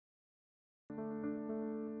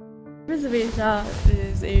Fairfield University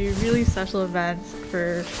is a really special event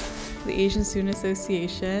for the Asian Student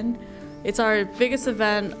Association. It's our biggest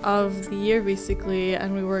event of the year basically,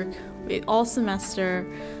 and we work all semester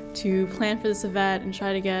to plan for this event and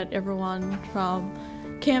try to get everyone from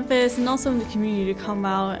campus and also in the community to come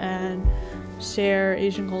out and share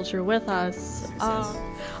Asian culture with us.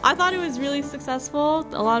 I thought it was really successful.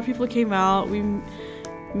 A lot of people came out. We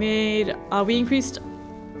increased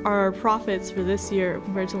our profits for this year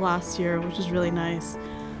compared to last year, which is really nice.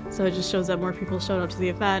 So it just shows that more people showed up to the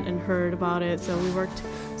event and heard about it. So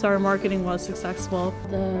our marketing was successful.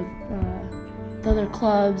 The other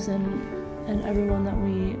clubs and everyone that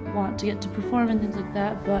we want to get to perform and things like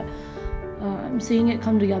that, but seeing it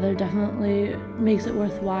come together definitely makes it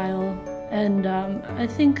worthwhile. And I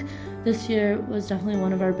think this year was definitely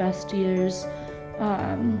one of our best years.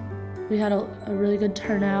 We had a really good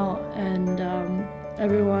turnout, and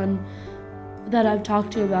everyone that I've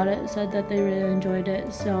talked to about it said that they really enjoyed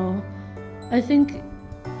it. So I think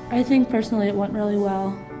personally it went really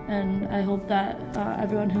well, and I hope that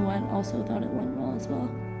everyone who went also thought it went well as well.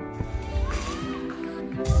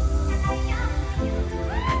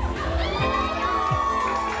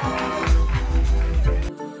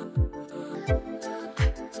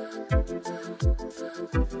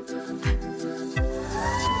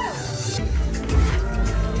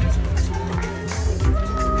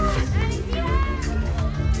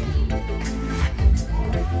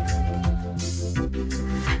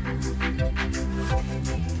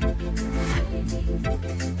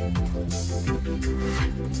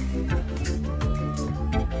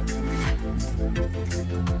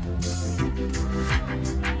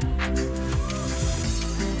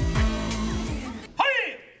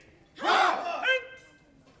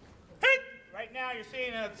 You're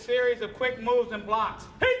seeing a series of quick moves and blocks.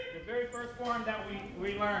 The very first form that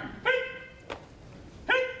we learned.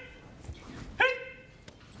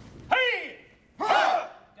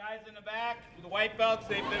 Guys in the back with the white belts,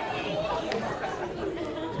 they've been a little...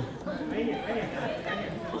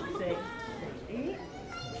 Say,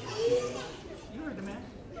 you heard the man.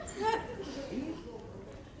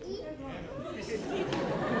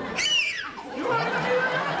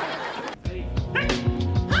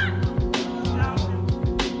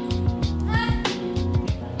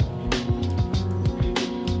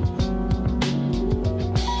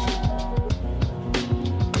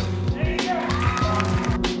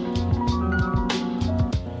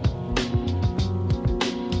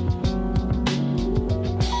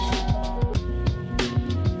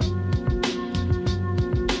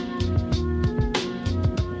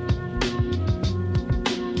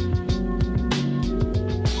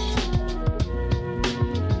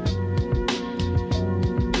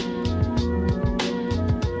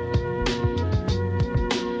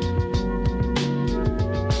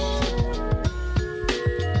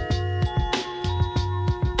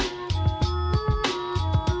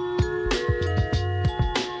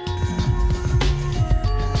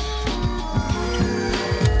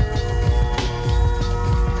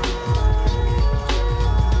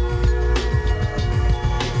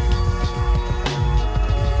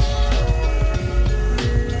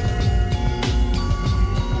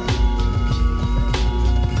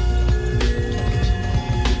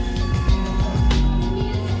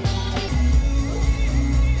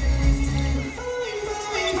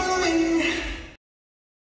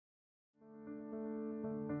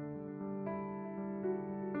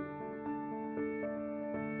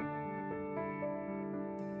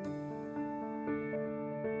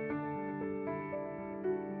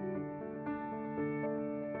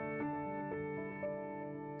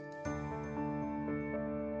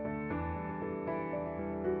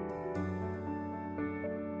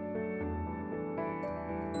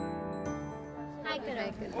 Hi,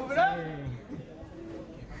 good. Move it up.